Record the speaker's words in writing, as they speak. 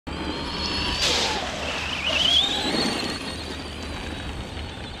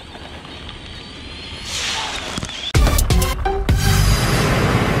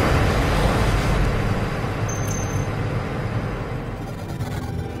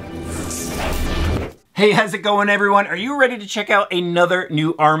Hey, how's it going, everyone? Are you ready to check out another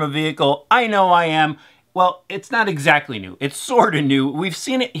new ARRMA vehicle? I know I am. Well, it's not exactly new. It's sort of new. We've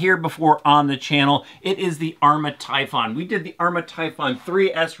seen it here before on the channel. It is the ARRMA Typhon. We did the ARRMA Typhon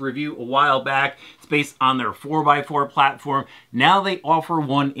 3S review a while back. It's based on their 4x4 platform. Now they offer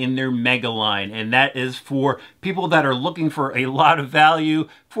one in their Mega line, and that is for people that are looking for a lot of value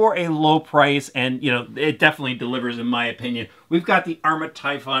for a low price, and you know, it definitely delivers in my opinion. We've got the ARRMA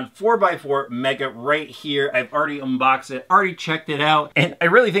Typhon 4x4 Mega right here. I've already unboxed it, already checked it out, and I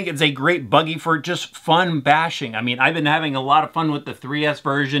really think it's a great buggy for just fun bashing. I mean, I've been having a lot of fun with the 3S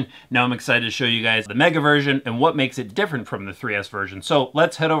version. Now I'm excited to show you guys the Mega version and what makes it different from the 3S version. So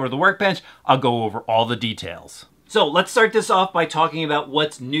let's head over to the workbench. I'll go over all the details. So let's start this off by talking about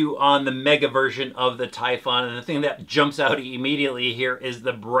what's new on the Mega version of the Typhon. And the thing that jumps out immediately here is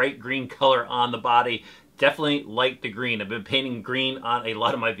the bright green color on the body. Definitely like the green. I've been painting green on a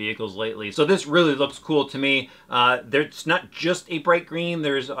lot of my vehicles lately. So this really looks cool to me. There's not just a bright green.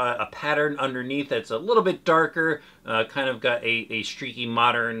 There's a pattern underneath that's a little bit darker. Kind of got a streaky,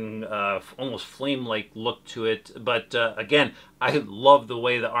 modern, almost flame-like look to it. But again, I love the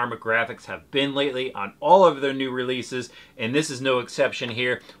way the ARRMA graphics have been lately on all of their new releases, and this is no exception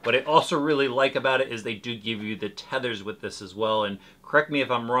here. What I also really like about it is they do give you the tethers with this as well. And correct me if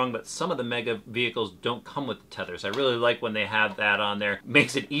I'm wrong, but some of the Mega vehicles don't come with the tethers. I really like when they have that on there.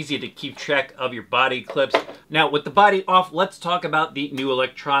 Makes it easy to keep track of your body clips. Now, with the body off, let's talk about the new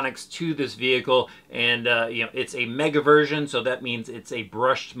electronics to this vehicle. And you know, it's a Mega version, so that means it's a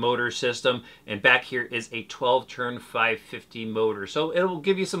brushed motor system. And back here is a 12-turn 550 motor, so it will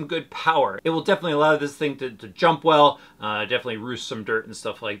give you some good power. It will definitely allow this thing to jump well, definitely roost some dirt and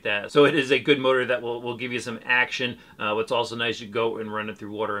stuff like that. So it is a good motor that will give you some action. What's also nice, you go and run it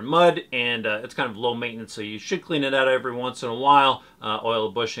through water and mud, and it's kind of low maintenance, so you should clean it out every once in a while,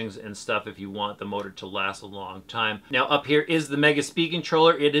 oil bushings and stuff if you want the motor to last a long time. Now up here is the Mega speed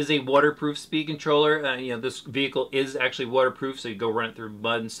controller. It is a waterproof speed controller. You know, this vehicle is actually waterproof, so you go run it through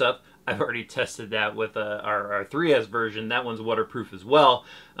mud and stuff. I've already tested that with our 3S version. That one's waterproof as well.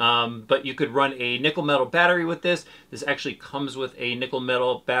 But you could run a nickel metal battery with this. This actually comes with a nickel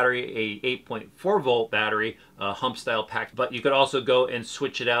metal battery, a 8.4 volt battery, hump style pack. But you could also go and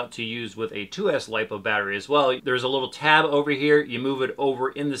switch it out to use with a 2S LiPo battery as well. There's a little tab over here. You move it over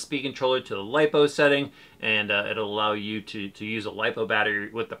in the speed controller to the LiPo setting, and it'll allow you to use a LiPo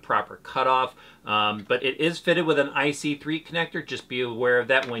battery with the proper cutoff. But it is fitted with an IC3 connector. Just be aware of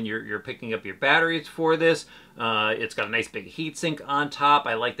that when you're picking up your batteries for this. It's got a nice big heatsink on top.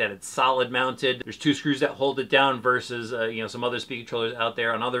 I like that it's solid mounted. There's two screws that hold it down versus you know, some other speed controllers out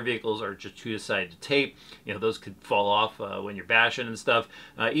there on other vehicles are just two-sided tape. You know, those could fall off when you're bashing and stuff.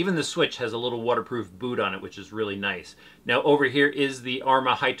 Even the switch has a little waterproof boot on it, which is really nice. Now over here is the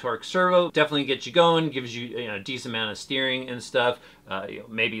ARRMA high torque servo. Definitely gets you going, gives you, you know, a decent amount of steering and stuff. You know,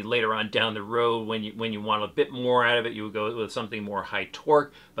 maybe later on down the road when you want a bit more out of it, you would go with something more high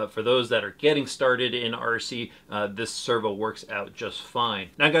torque. But for those that are getting started in RC, this servo works out just fine.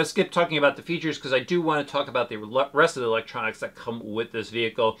 Now I'm going to skip talking about the features because I do want to talk about the rest of the electronics that come with this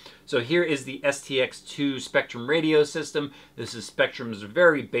vehicle. So here is the STX2 Spectrum radio system. This is Spectrum's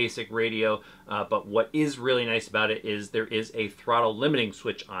very basic radio, but what is really nice about it is there is a throttle limiting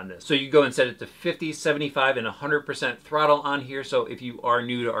switch on this. So you go and set it to 50, 75, and 100% throttle on here. So if you are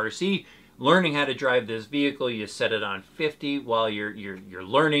new to RC, learning how to drive this vehicle, you set it on 50 while you're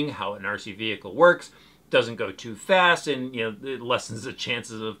learning how an RC vehicle works. Doesn't go too fast, and you know, it lessens the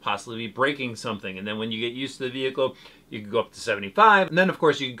chances of possibly breaking something. And then when you get used to the vehicle, you can go up to 75, and then of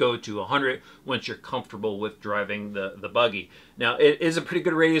course you can go to 100 once you're comfortable with driving the buggy. Now it is a pretty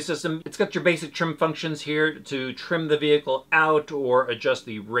good radio system. It's got your basic trim functions here to trim the vehicle out or adjust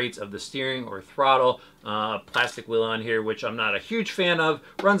the rates of the steering or throttle. Plastic wheel on here, which I'm not a huge fan of.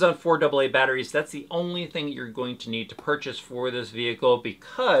 Runs on 4 AA batteries. That's the only thing you're going to need to purchase for this vehicle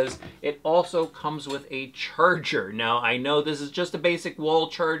because it also comes with a charger. Now I know this is just a basic wall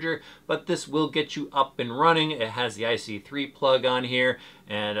charger, but this will get you up and running. It has the IC3 plug on here,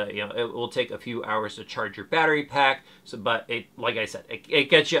 and you know, it will take a few hours to charge your battery pack. So, but like I said, it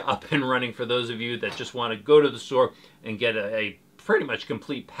gets you up and running for those of you that just want to go to the store and get a pretty much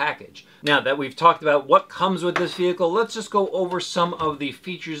complete package. Now that we've talked about what comes with this vehicle, let's just go over some of the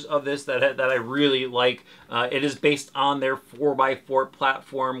features of this that I really like. It is based on their 4x4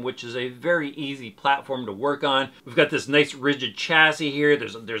 platform, which is a very easy platform to work on. We've got this nice rigid chassis here.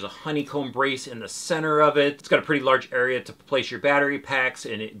 There's a honeycomb brace in the center of it. It's got a pretty large area to place your battery packs,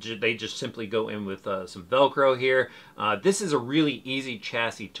 and they just simply go in with some Velcro here. This is a really easy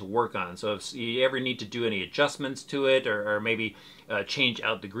chassis to work on. So if you ever need to do any adjustments to it, or maybe change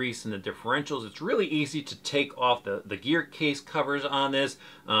out the grease in the differentials. It's really easy to take off the gear case covers on this.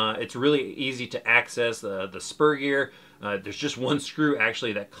 It's really easy to access the spur gear. There's just one screw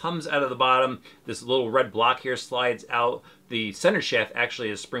actually that comes out of the bottom. This little red block here slides out. The center shaft actually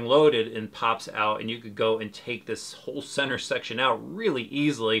is spring loaded and pops out, and you could go and take this whole center section out really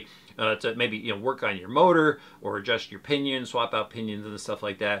easily to maybe work on your motor or adjust your pinion, swap out pinions and stuff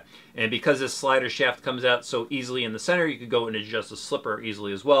like that. And because this slider shaft comes out so easily in the center, you could go and adjust the slipper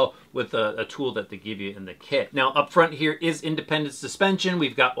easily as well with a tool that they give you in the kit. Now up front here is independent suspension.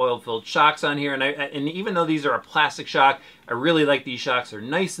 We've got oil-filled shocks on here, and even though these are a plastic shock, I really like these shocks. They're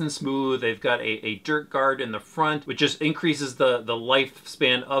nice and smooth. They've got a dirt guard in the front, which just increases the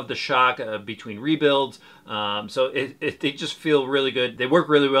lifespan of the shock between rebuilds. So they just feel really good. They work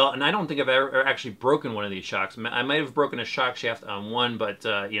really well, and I don't think I've ever actually broken one of these shocks. I might have broken a shock shaft on one, but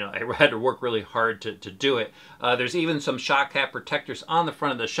I had to work really hard to do it. There's even some shock cap protectors on the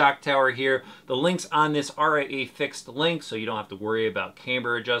front of the shock tower here. The links on this are a fixed link, so you don't have to worry about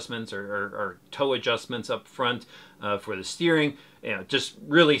camber adjustments or toe adjustments up front for the steering. Just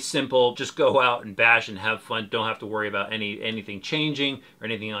really simple. Just go out and bash and have fun. Don't have to worry about anything changing or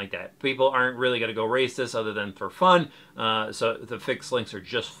anything like that. People aren't really going to go race this other than for fun. So the fixed links are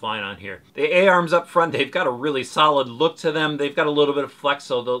just fine on here. The A-arms up front, they've got a really solid look to them. They've got a little bit of flex,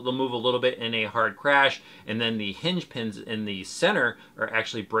 so they'll move a little bit in a hard crash. And then the hinge pins in the center are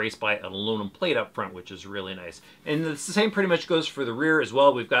actually braced by an aluminum plate up front, which is really nice. And the same pretty much goes for the rear as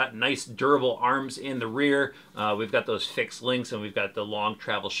well. We've got nice durable arms in the rear. We've got those fixed links, and we've got the long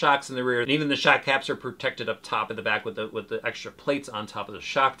travel shocks in the rear. And even the shock caps are protected up top and the back with the extra plates on top of the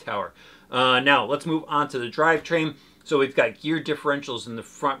shock tower. Now let's move on to the drivetrain. So we've got gear differentials in the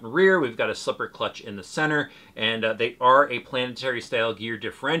front and rear. We've got a slipper clutch in the center, and they are a planetary style gear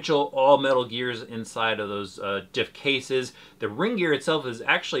differential, all metal gears inside of those diff cases. The ring gear itself is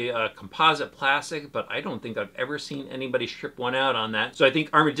actually a composite plastic, but I don't think I've ever seen anybody strip one out on that. So I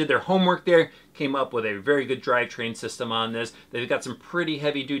think ARRMA did their homework there, came up with a very good drivetrain system on this. They've got some pretty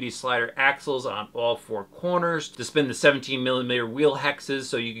heavy duty slider axles on all four corners to spin the 17mm wheel hexes,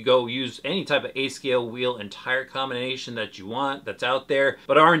 so you could go use any type of A-scale wheel and tire combination that you want that's out there.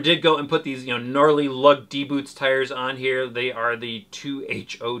 But ARRMA did go and put these gnarly lug D-Boots tires on here. They are the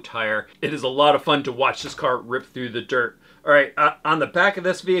 2HO tire. It is a lot of fun to watch this car rip through the dirt. All right, on the back of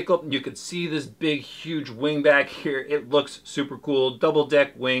this vehicle, you can see this big, huge wing back here. It looks super cool. Double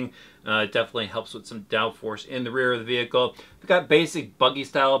deck wing. Definitely helps with some downforce in the rear of the vehicle. We've got basic buggy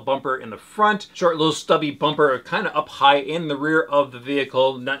style bumper in the front. Short little stubby bumper kind of up high in the rear of the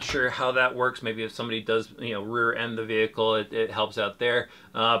vehicle. Not sure how that works. Maybe if somebody does rear end the vehicle, it helps out there.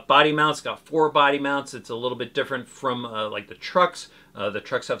 Body mounts, got 4 body mounts. It's a little bit different from like the trucks. The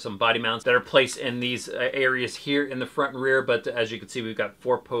trucks have some body mounts that are placed in these areas here in the front and rear, but as you can see, we've got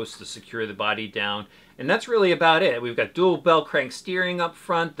 4 posts to secure the body down. And that's really about it. We've got dual bell crank steering up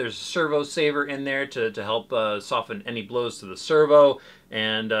front. There's a servo saver in there to help soften any blows to the servo,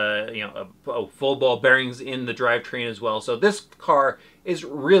 and full ball bearings in the drivetrain as well. So this car is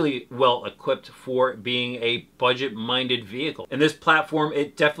really well equipped for being a budget-minded vehicle. And this platform,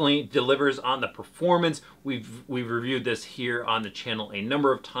 it definitely delivers on the performance. We've reviewed this here on the channel a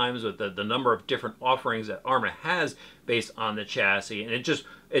number of times with the number of different offerings that ARRMA has based on the chassis, and it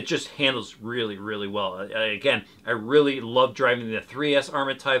just handles really, really well. Again, I really love driving the 3S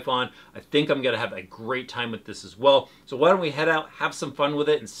ARRMA Typhon. I think I'm gonna have a great time with this as well. So why don't we head out, have some fun with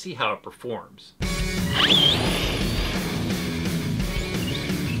it, and see how it performs.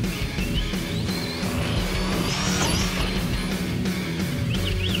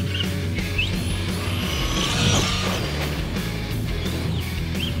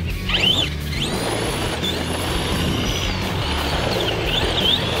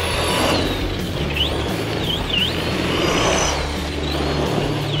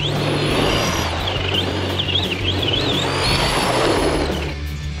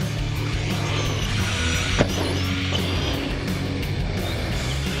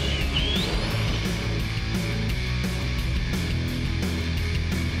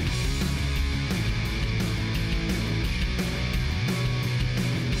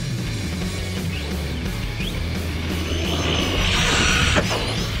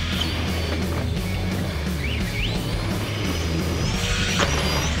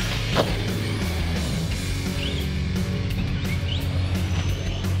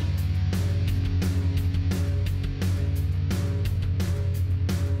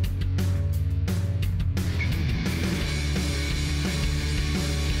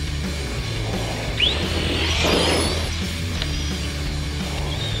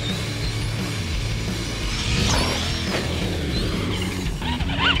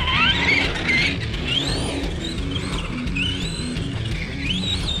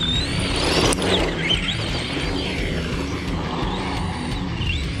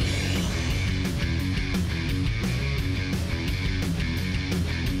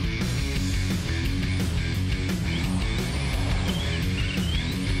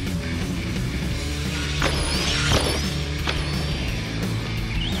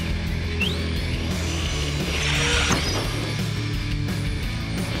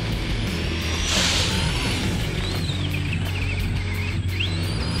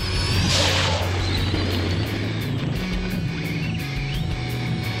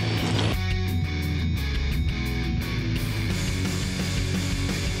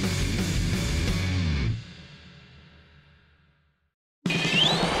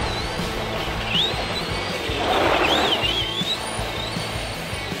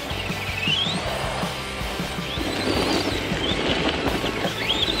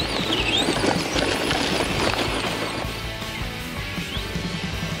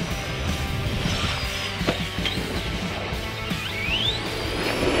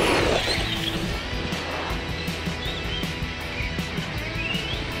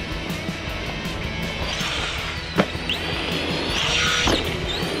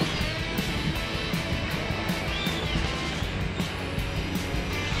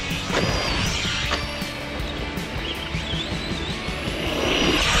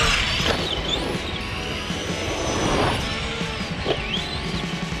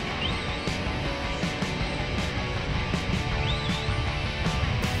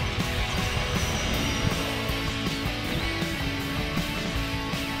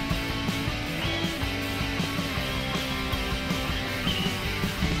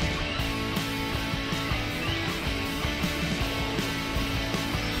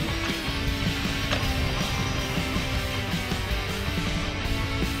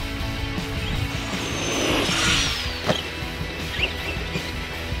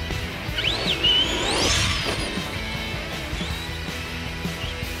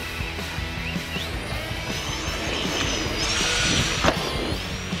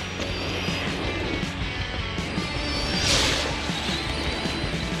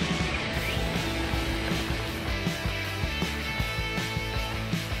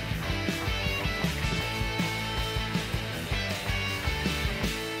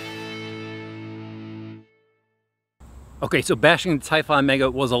 Okay, so bashing the Typhon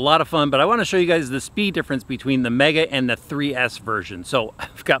Mega was a lot of fun, but I want to show you guys the speed difference between the Mega and the 3S version. So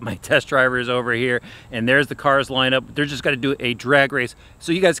I've got my test drivers over here, and there's the cars lined up. They're just going to do a drag race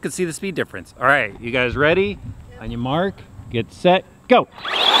so you guys can see the speed difference. All right, you guys ready? Yep. On your mark, get set, go.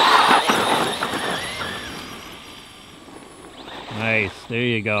 Nice, there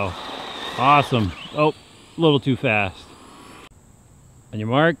you go. Awesome. Oh, a little too fast. On your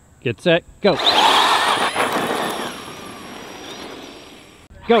mark, get set, go.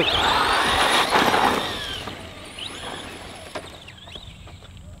 Go.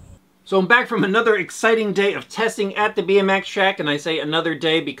 So I'm back from another exciting day of testing at the BMX track, and I say another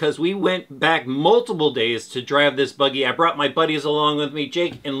day because we went back multiple days to drive this buggy. I brought my buddies along with me,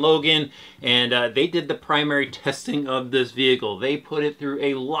 Jake and Logan, and they did the primary testing of this vehicle. They put it through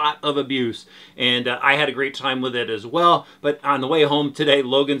a lot of abuse, and I had a great time with it as well. But on the way home today,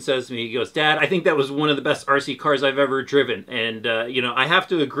 Logan says to me, he goes, "Dad, I think that was one of the best RC cars I've ever driven." And you know, I have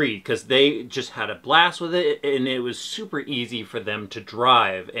to agree, because they just had a blast with it, and it was super easy for them to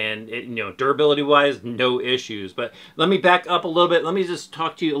drive, and it, you know, durability wise, no issues. But let me back up a little bit. Let me just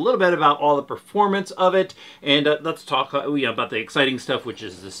talk to you a little bit about all the performance of it, and let's talk about the exciting stuff, which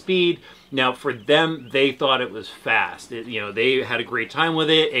is the speed. Now, for them, they thought it was fast. You know, they had a great time with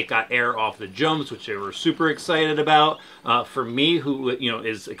it. It got air off the jumps, which they were super excited about. For me, who, you know,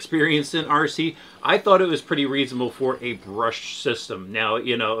 is experienced in RC, I thought it was pretty reasonable for a brush system. Now,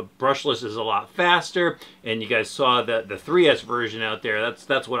 you know, brushless is a lot faster, and you guys saw the 3S version out there.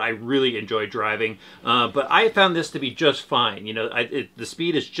 That's what I really enjoy driving. But I found this to be just fine. You know, the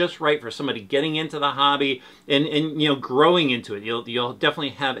speed is just right for somebody getting into the hobby and you know, growing into it. You'll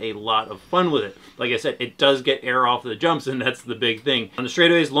definitely have a lot of fun with it. Like I said, it does get air off the jumps, and that's the big thing. On the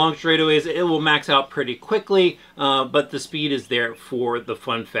straightaways, long straightaways, it will max out pretty quickly, but the speed is there for the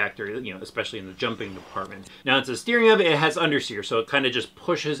fun factor, you know, especially in the jumping department. Now, it's the steering of it, it has understeer, so it kind of just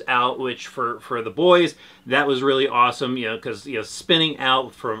pushes out, which for the boys, that was really awesome, you know, because, you know, spinning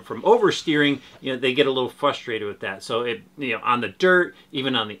out from oversteering, you know, they get a little frustrated with that. So it, you know, on the dirt,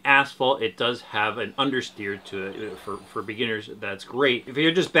 even on the asphalt, it does have an understeer to it. For beginners, that's great. If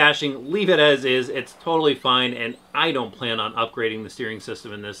you're just bashing, leave it as is. It's totally fine, and I don't plan on upgrading the steering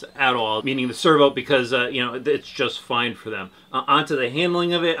system in this at all, meaning the servo, because you know, it's just fine for them. Onto the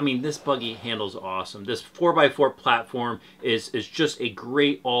handling of it, I mean, this buggy handles awesome. This 4x4 platform is just a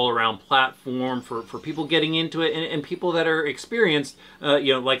great all-around platform for people getting into it, and people that are experienced,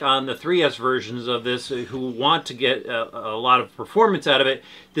 you know, like on the 3S versions of this, who want to get a lot of performance out of it.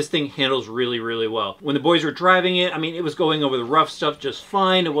 This thing handles really, really well. When the boys were driving it, I mean, it was going over the rough stuff just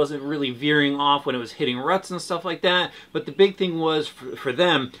fine. It wasn't really veering off when it was hitting ruts and stuff like that. But the big thing was, for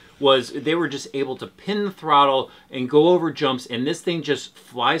them, was they were just able to pin the throttle and go over jumps, and this thing just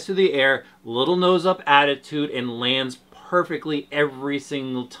flies through the air, little nose up attitude, and lands perfectly every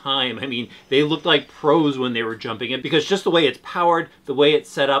single time. I mean, they looked like pros when they were jumping it, because just the way it's powered, the way it's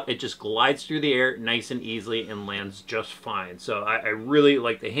set up, it just glides through the air nice and easily and lands just fine. So I really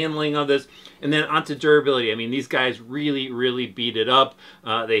like the handling of this. And then onto durability. I mean, these guys really, really beat it up.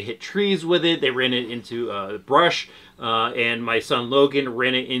 They hit trees with it. They ran it into brush. And my son Logan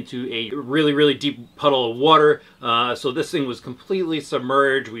ran it into a really, really deep puddle of water. So this thing was completely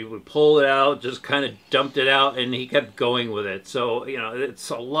submerged. We would pull it out, just kind of dumped it out, and he kept going with it. So, you know,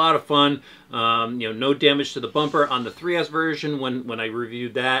 it's a lot of fun. You know, no damage to the bumper. On the 3S version, when I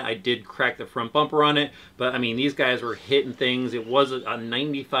reviewed that, I did crack the front bumper on it. But, I mean, these guys were hitting things. It was a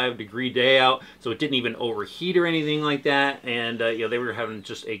 95-degree day out, so it didn't even overheat or anything like that. And, you know, they were having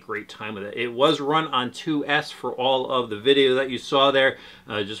just a great time with it. It was run on 2S for all of the video that you saw there.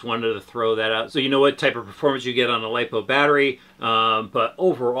 I just wanted to throw that out so you know what type of performance you get on a LiPo battery. But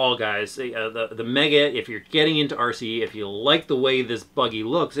overall, guys, the Mega, if you're getting into RC, if you like the way this buggy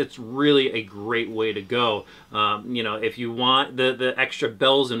looks, it's really a great way to go. You know, if you want the extra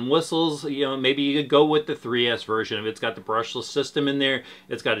bells and whistles, you know, maybe you could go with the 3S version. It's got the brushless system in there,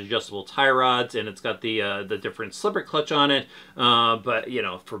 it's got adjustable tie rods, and it's got the different slipper clutch on it. But, you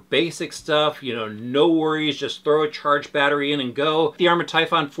know, for basic stuff, you know, no worries, just throw a charged battery in and go. The ARRMA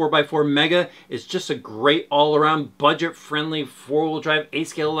Typhon 4x4 Mega is just a great all-around budget-friendly 4-wheel drive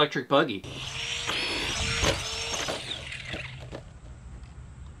 8-scale electric buggy.